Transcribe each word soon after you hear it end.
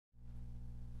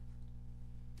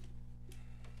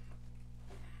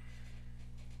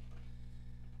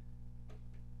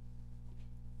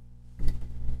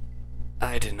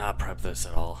I did not prep this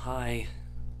at all. Hi.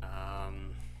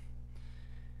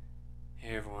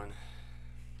 Hey everyone.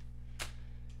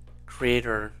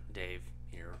 Creator Dave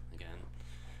here again.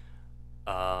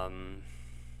 Um,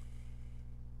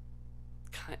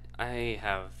 I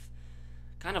have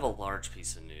kind of a large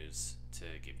piece of news to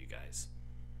give you guys.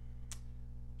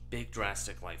 Big,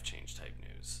 drastic life change type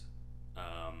news.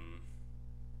 Um,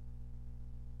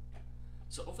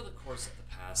 so over the course of the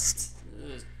past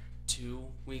 2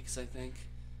 weeks, I think,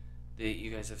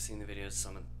 you guys have seen the videos.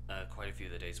 Quite a few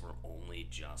of the days were only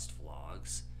just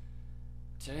vlogs.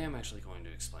 Today, I'm actually going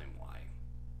to explain why.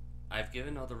 I've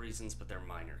given other reasons, but they're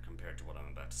minor compared to what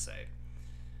I'm about to say.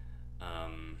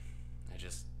 I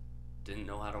just didn't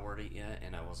know how to word it yet,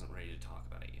 and I wasn't ready to talk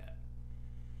about it yet.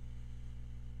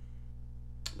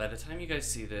 By the time you guys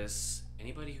see this,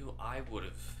 anybody who I would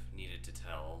have needed to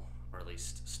tell, or at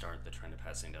least start the trend of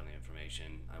passing down the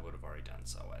information, I would have already done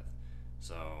so with.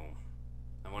 So,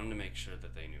 I wanted to make sure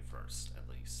that they knew first, at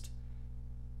least.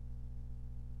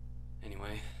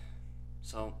 Anyway,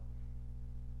 so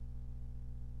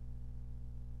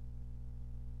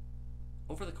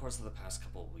over the course of the past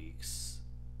couple of weeks,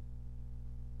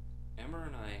 Amber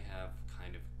and I have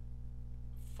kind of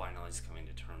finalized coming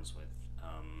to terms with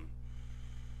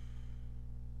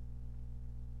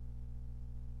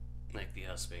like the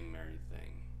us being married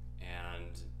thing.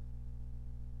 And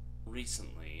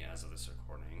recently, as of this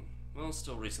recording, well,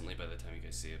 still recently by the time you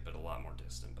guys see it, but a lot more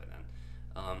distant by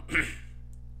then,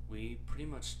 we pretty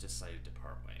much decided to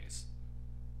part ways.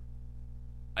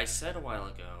 I said a while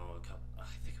ago, I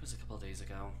think it was a couple of days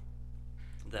ago,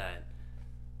 that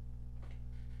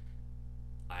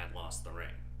I had lost the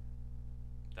ring.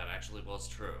 That actually was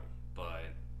true,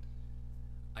 but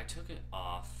I took it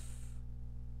off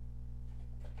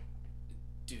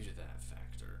due to that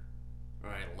factor. Or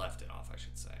I left it off, I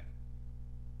should say.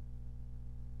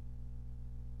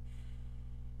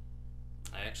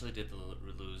 I actually did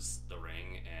lose the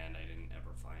ring, and I didn't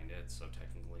ever find it, so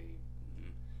technically,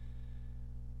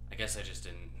 I guess I just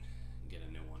didn't get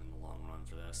a new one in the long run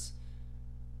for this.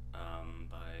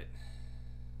 But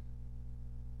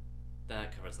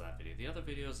that covers that video. The other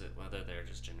videos, whether they're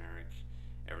just generic,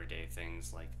 everyday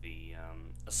things like the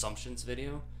assumptions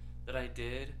video that I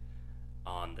did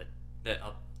on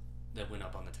that went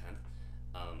up on the 10th,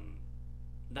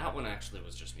 that one actually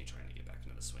was just me trying to get back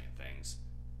into the swing of things.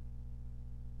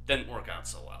 Didn't work out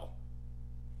so well.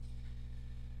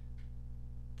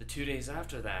 The 2 days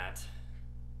after that,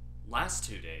 last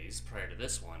 2 days prior to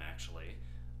this one actually,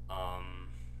 I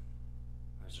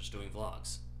was just doing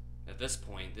vlogs. At this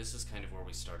point, this is kind of where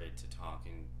we started to talk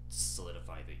and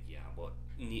solidify that, yeah, what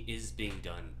is being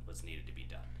done was needed to be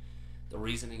done. The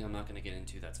reasoning I'm not going to get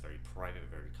into, that's very private,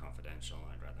 very confidential,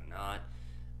 I'd rather not.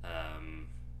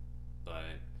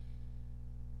 But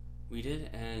we did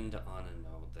end on a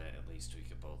note that at least we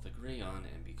could both agree on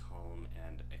and be calm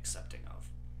and accepting of.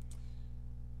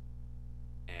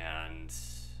 And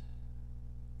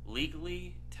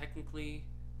legally, technically,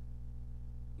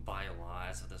 by law,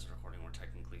 as of this recording, we're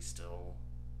technically still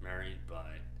married,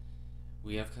 but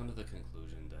we have come to the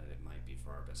conclusion that it might be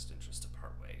for our best interest to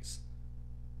part ways.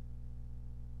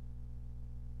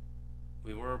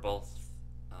 We were both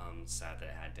sad that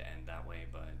it had to end that way,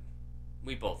 but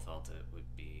we both felt it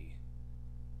would be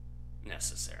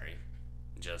necessary.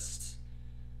 Just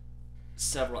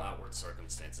several outward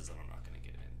circumstances that I'm not going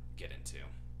to get into.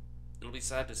 It'll be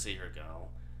sad to see her go.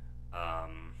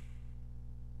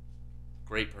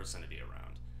 Great person to be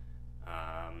around.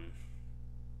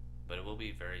 But it will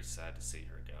be very sad to see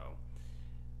her go.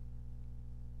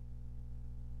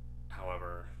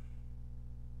 However,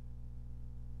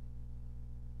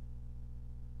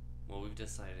 what we've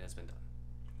decided has been done.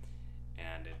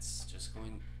 And it's just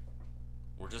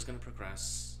we're just going to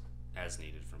progress as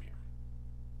needed from here.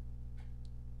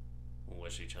 We'll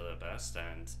wish each other the best,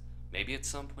 and maybe at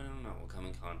some point, I don't know, we'll come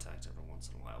in contact every once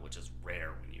in a while, which is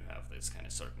rare when you have this kind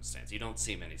of circumstance. You don't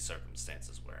see many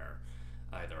circumstances where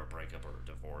either a breakup or a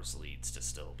divorce leads to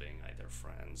still being either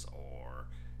friends or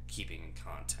keeping in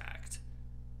contact.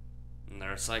 And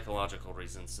there are psychological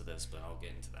reasons to this, but I'll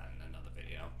get into that in another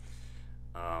video.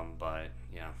 But,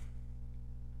 yeah.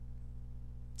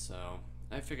 So,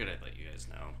 I figured I'd let you guys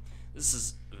know. This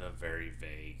is a very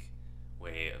vague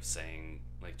way of saying,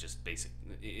 like, just basic.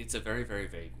 It's a very, very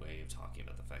vague way of talking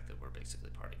about the fact that we're basically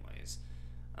parting ways.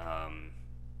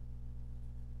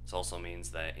 This also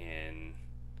means that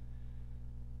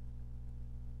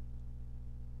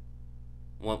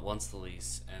once the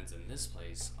lease ends in this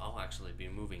place, I'll actually be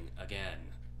moving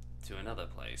again to another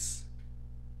place.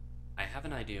 I have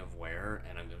an idea of where,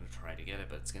 and I'm going to try to get it,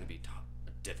 but it's going to be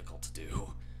difficult to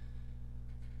do.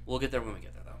 We'll get there when we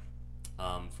get there,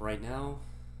 though. For right now,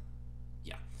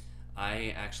 yeah,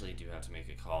 I actually do have to make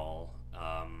a call.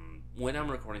 When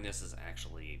I'm recording this is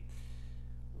actually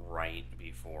right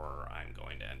before I'm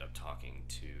going to end up talking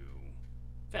to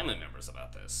family members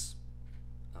about this.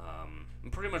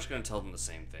 I'm pretty much going to tell them the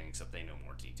same thing, except they know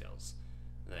more details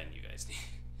than you guys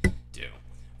do.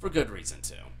 For good reason,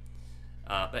 too.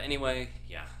 But anyway,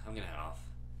 yeah, I'm going to head off.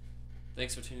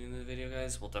 Thanks for tuning in to the video,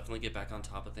 guys. We'll definitely get back on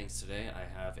top of things today.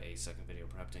 I have a second video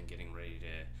prepped and getting ready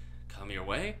to come your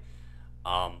way.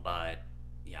 But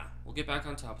yeah, we'll get back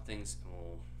on top of things and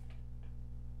we'll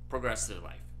progress through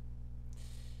life.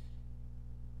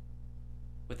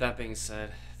 With that being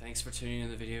said, thanks for tuning in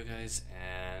the video, guys,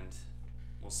 and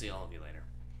we'll see all of you later.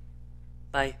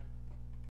 Bye.